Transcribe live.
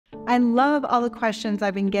I love all the questions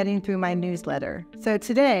I've been getting through my newsletter. So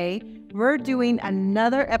today, we're doing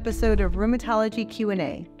another episode of Rheumatology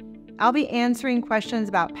Q&A. I'll be answering questions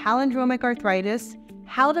about palindromic arthritis,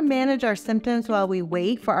 how to manage our symptoms while we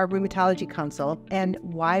wait for our rheumatology consult, and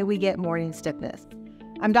why we get morning stiffness.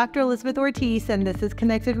 I'm Dr. Elizabeth Ortiz, and this is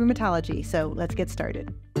Connected Rheumatology, so let's get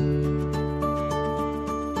started.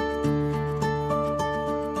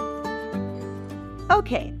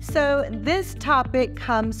 Okay, so this topic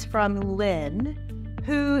comes from Lynn,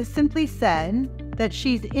 who simply said that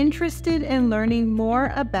she's interested in learning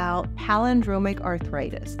more about palindromic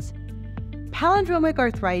arthritis. Palindromic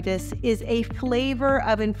arthritis is a flavor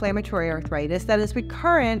of inflammatory arthritis that is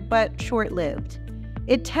recurrent but short-lived.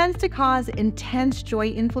 It tends to cause intense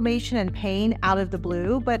joint inflammation and pain out of the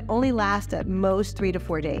blue, but only lasts at most 3 to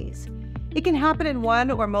 4 days. It can happen in one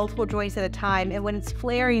or multiple joints at a time, and when it's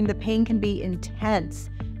flaring, the pain can be intense.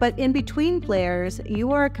 But in between flares,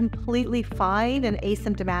 you are completely fine and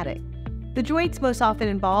asymptomatic. The joints most often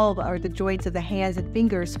involved are the joints of the hands and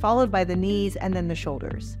fingers, followed by the knees and then the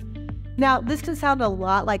shoulders. Now, this can sound a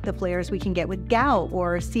lot like the flares we can get with gout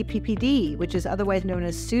or CPPD, which is otherwise known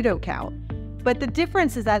as pseudo-gout. But the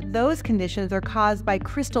difference is that those conditions are caused by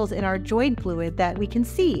crystals in our joint fluid that we can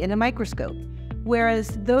see in a microscope.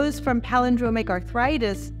 Whereas those from palindromic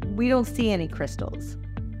arthritis, we don't see any crystals.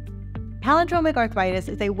 Palindromic arthritis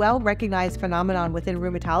is a well-recognized phenomenon within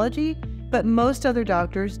rheumatology, but most other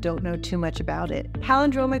doctors don't know too much about it.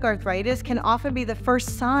 Palindromic arthritis can often be the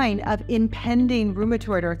first sign of impending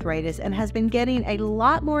rheumatoid arthritis and has been getting a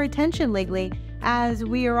lot more attention lately as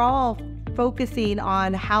we are all focusing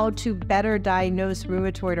on how to better diagnose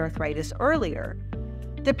rheumatoid arthritis earlier.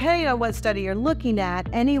 Depending on what study you're looking at,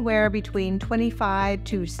 anywhere between 25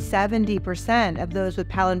 to 70% of those with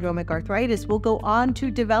palindromic arthritis will go on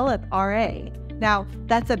to develop RA. Now,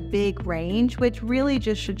 that's a big range, which really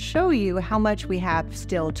just should show you how much we have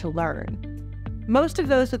still to learn. Most of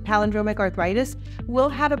those with palindromic arthritis will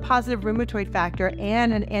have a positive rheumatoid factor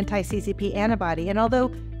and an anti-CCP antibody, and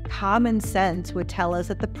although common sense would tell us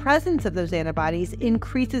that the presence of those antibodies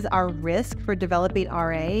increases our risk for developing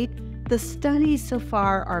RA, the studies so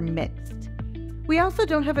far are mixed. We also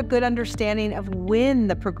don't have a good understanding of when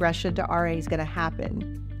the progression to RA is going to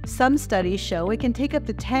happen. Some studies show it can take up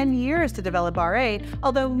to 10 years to develop RA,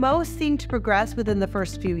 although most seem to progress within the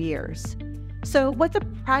first few years. So what's a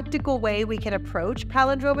practical way we can approach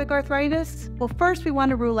palindromic arthritis? Well, first we want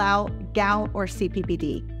to rule out gout or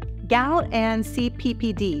CPPD. Gout and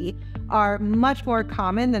CPPD are much more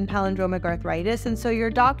common than palindromic arthritis, and so your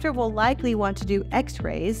doctor will likely want to do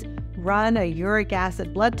x-rays, run a uric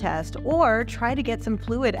acid blood test, or try to get some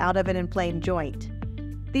fluid out of an inflamed joint.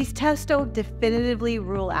 These tests don't definitively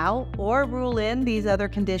rule out or rule in these other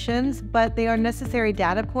conditions, but they are necessary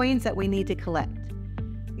data points that we need to collect.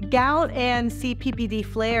 Gout and CPPD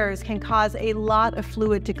flares can cause a lot of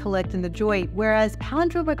fluid to collect in the joint, whereas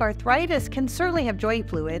palindromic arthritis can certainly have joint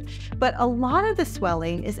fluid, but a lot of the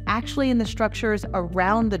swelling is actually in the structures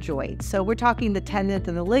around the joint. So we're talking the tendons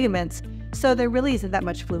and the ligaments, so there really isn't that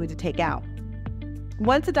much fluid to take out.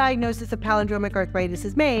 Once a diagnosis of palindromic arthritis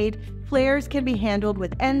is made, flares can be handled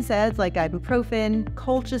with NSAIDs like ibuprofen,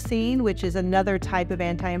 colchicine, which is another type of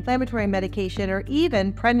anti-inflammatory medication, or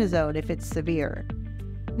even prednisone if it's severe.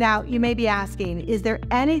 Now, you may be asking, is there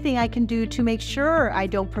anything I can do to make sure I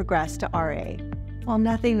don't progress to RA? Well,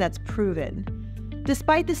 nothing that's proven.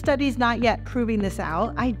 Despite the studies not yet proving this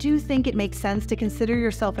out, I do think it makes sense to consider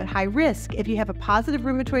yourself at high risk if you have a positive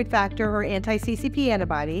rheumatoid factor or anti-CCP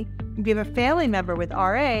antibody, if you have a family member with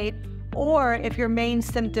RA, or if your main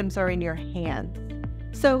symptoms are in your hands.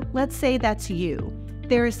 So let's say that's you.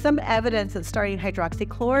 There is some evidence that starting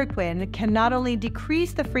hydroxychloroquine can not only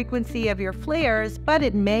decrease the frequency of your flares, but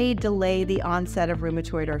it may delay the onset of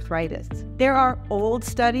rheumatoid arthritis. There are old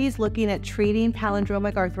studies looking at treating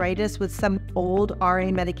palindromic arthritis with some old RA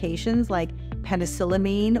medications like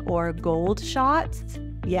penicillamine or gold shots.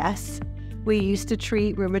 Yes, we used to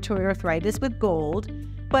treat rheumatoid arthritis with gold,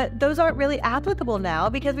 but those aren't really applicable now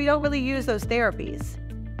because we don't really use those therapies.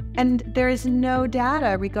 And there is no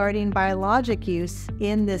data regarding biologic use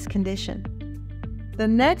in this condition. The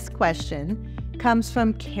next question comes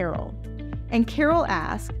from Carol. And Carol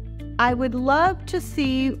asks, I would love to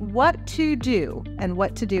see what to do, and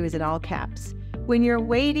what to do is in all caps, when you're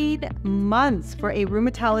waiting months for a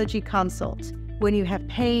rheumatology consult, when you have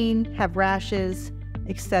pain, have rashes,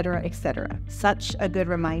 etc., etc. Such a good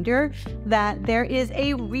reminder that there is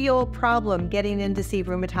a real problem getting in to see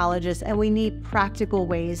rheumatologists, and we need practical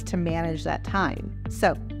ways to manage that time.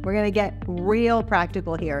 So we're going to get real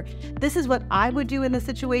practical here. This is what I would do in this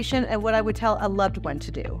situation and what I would tell a loved one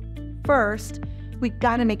to do. First, we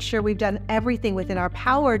got to make sure we've done everything within our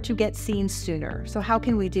power to get seen sooner. So how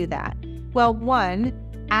can we do that? Well, one,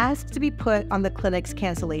 ask to be put on the clinic's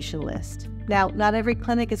cancellation list. Now, not every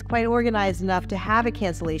clinic is quite organized enough to have a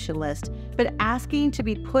cancellation list, but asking to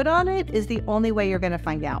be put on it is the only way you're going to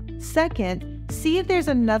find out. Second, see if there's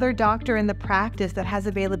another doctor in the practice that has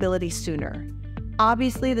availability sooner.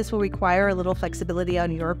 Obviously, this will require a little flexibility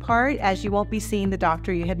on your part, as you won't be seeing the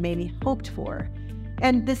doctor you had maybe hoped for.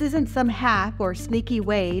 And this isn't some hack or sneaky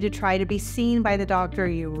way to try to be seen by the doctor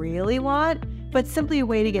you really want, but simply a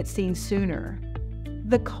way to get seen sooner.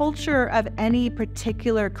 The culture of any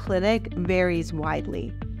particular clinic varies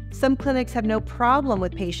widely. Some clinics have no problem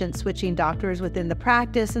with patients switching doctors within the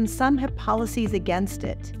practice, and some have policies against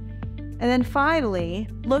it. And then finally,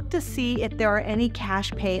 look to see if there are any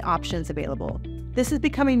cash pay options available. This is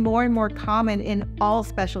becoming more and more common in all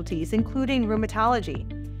specialties, including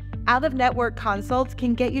rheumatology. Out-of-network consults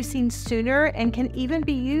can get you seen sooner and can even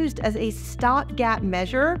be used as a stopgap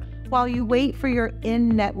measure while you wait for your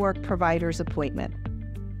in-network provider's appointment.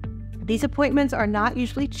 These appointments are not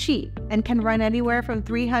usually cheap and can run anywhere from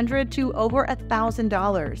 $300 to over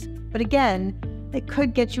 $1,000. But again, it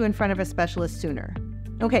could get you in front of a specialist sooner.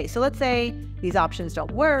 Okay, so let's say these options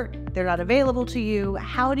don't work, they're not available to you.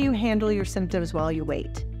 How do you handle your symptoms while you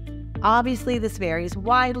wait? Obviously, this varies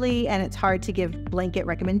widely, and it's hard to give blanket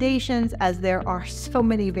recommendations as there are so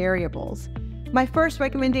many variables. My first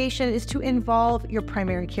recommendation is to involve your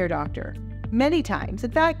primary care doctor. Many times,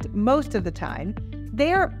 in fact, most of the time,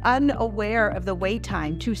 they are unaware of the wait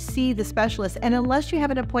time to see the specialist, and unless you have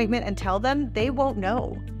an appointment and tell them, they won't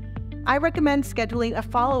know. I recommend scheduling a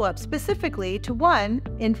follow-up specifically to, one,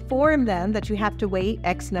 inform them that you have to wait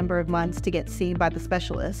X number of months to get seen by the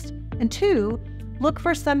specialist, and two, look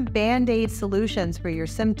for some band-aid solutions for your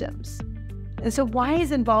symptoms. And so why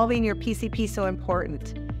is involving your PCP so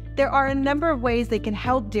important? There are a number of ways they can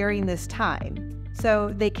help during this time.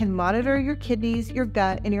 So they can monitor your kidneys, your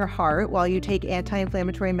gut, and your heart while you take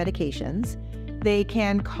anti-inflammatory medications. They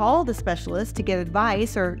can call the specialist to get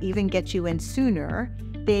advice or even get you in sooner.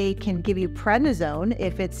 They can give you prednisone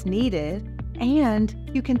if it's needed, and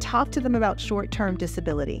you can talk to them about short-term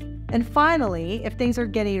disability. And finally, if things are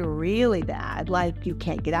getting really bad, like you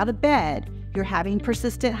can't get out of bed, you're having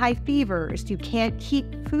persistent high fevers, you can't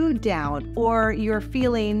keep food down, or you're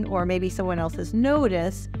feeling, or maybe someone else has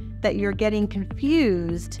noticed, that you're getting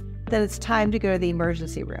confused, then it's time to go to the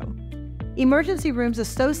emergency room. Emergency rooms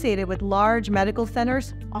associated with large medical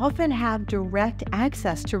centers often have direct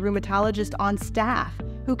access to rheumatologists on staff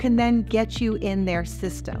who can then get you in their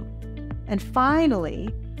system. And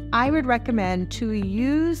finally, I would recommend to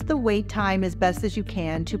use the wait time as best as you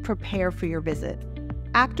can to prepare for your visit.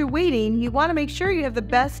 After waiting, you want to make sure you have the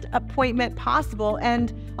best appointment possible,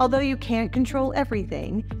 and although you can't control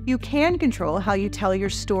everything, you can control how you tell your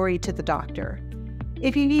story to the doctor.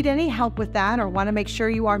 If you need any help with that or want to make sure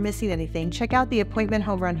you aren't missing anything, check out the Appointment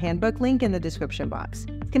Home Run Handbook link in the description box.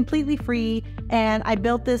 It's completely free, and I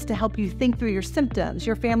built this to help you think through your symptoms,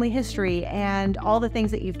 your family history, and all the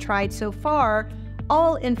things that you've tried so far,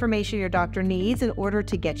 all information your doctor needs in order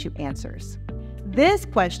to get you answers. This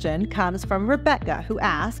question comes from Rebecca, who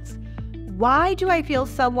asks, why do I feel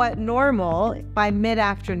somewhat normal by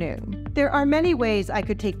mid-afternoon? There are many ways I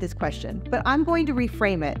could take this question, but I'm going to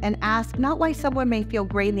reframe it and ask not why someone may feel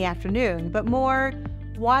great in the afternoon, but more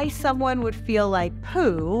why someone would feel like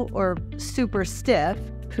poo or super stiff,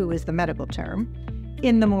 poo is the medical term,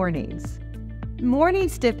 in the mornings. Morning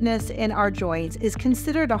stiffness in our joints is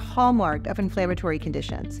considered a hallmark of inflammatory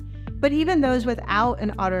conditions. But even those without an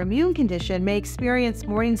autoimmune condition may experience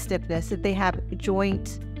morning stiffness if they have a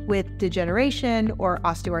joint with degeneration or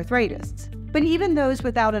osteoarthritis. But even those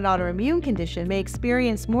without an autoimmune condition may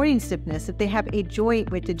experience morning stiffness if they have a joint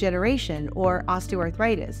with degeneration or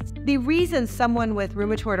osteoarthritis. The reason someone with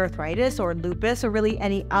rheumatoid arthritis or lupus or really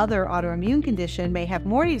any other autoimmune condition may have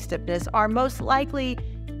morning stiffness are most likely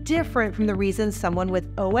different from the reason someone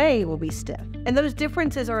with OA will be stiff. And those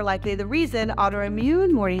differences are likely the reason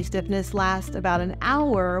autoimmune morning stiffness lasts about an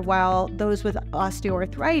hour, while those with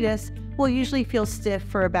osteoarthritis will usually feel stiff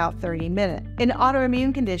for about 30 minutes. In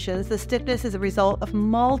autoimmune conditions, the stiffness is a result of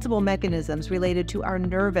multiple mechanisms related to our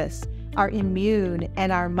nervous, our immune,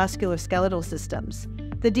 and our musculoskeletal systems,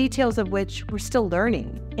 the details of which we're still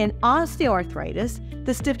learning. In osteoarthritis,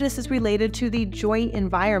 the stiffness is related to the joint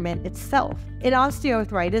environment itself. In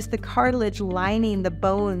osteoarthritis, the cartilage lining the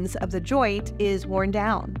bones of the joint is worn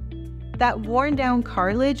down. That worn down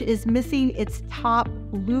cartilage is missing its top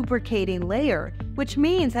lubricating layer, which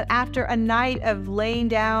means that after a night of laying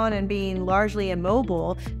down and being largely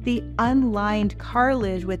immobile, the unlined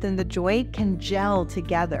cartilage within the joint can gel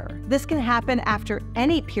together. This can happen after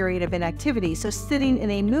any period of inactivity, so sitting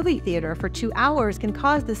in a movie theater for 2 hours can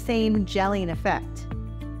cause the same gelling effect,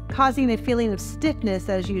 causing a feeling of stiffness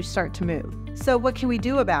as you start to move. So what can we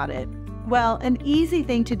do about it? Well, an easy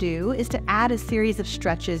thing to do is to add a series of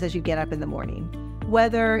stretches as you get up in the morning.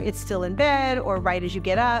 Whether it's still in bed or right as you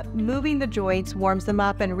get up, moving the joints warms them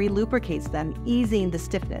up and relubricates them, easing the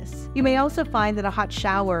stiffness. You may also find that a hot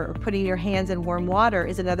shower or putting your hands in warm water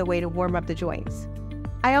is another way to warm up the joints.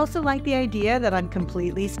 I also like the idea that I'm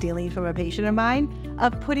completely stealing from a patient of mine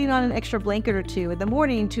of putting on an extra blanket or two in the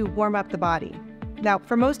morning to warm up the body. Now,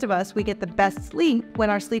 for most of us, we get the best sleep when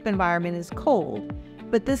our sleep environment is cold.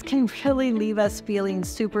 But this can really leave us feeling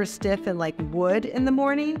super stiff and like wood in the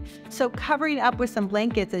morning. So covering up with some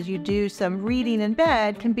blankets as you do some reading in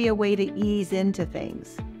bed can be a way to ease into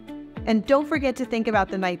things. And don't forget to think about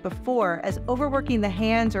the night before, as overworking the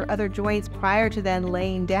hands or other joints prior to then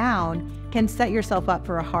laying down can set yourself up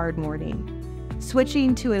for a hard morning.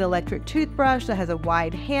 Switching to an electric toothbrush that has a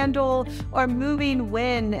wide handle, or moving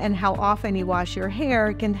when and how often you wash your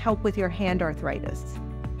hair can help with your hand arthritis.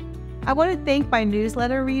 I want to thank my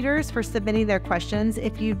newsletter readers for submitting their questions.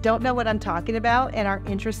 If you don't know what I'm talking about and are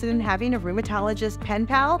interested in having a rheumatologist pen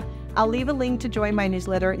pal, I'll leave a link to join my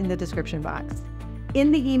newsletter in the description box.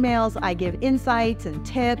 In the emails, I give insights and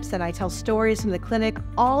tips, and I tell stories from the clinic,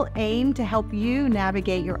 all aimed to help you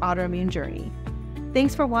navigate your autoimmune journey.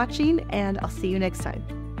 Thanks for watching, and I'll see you next time.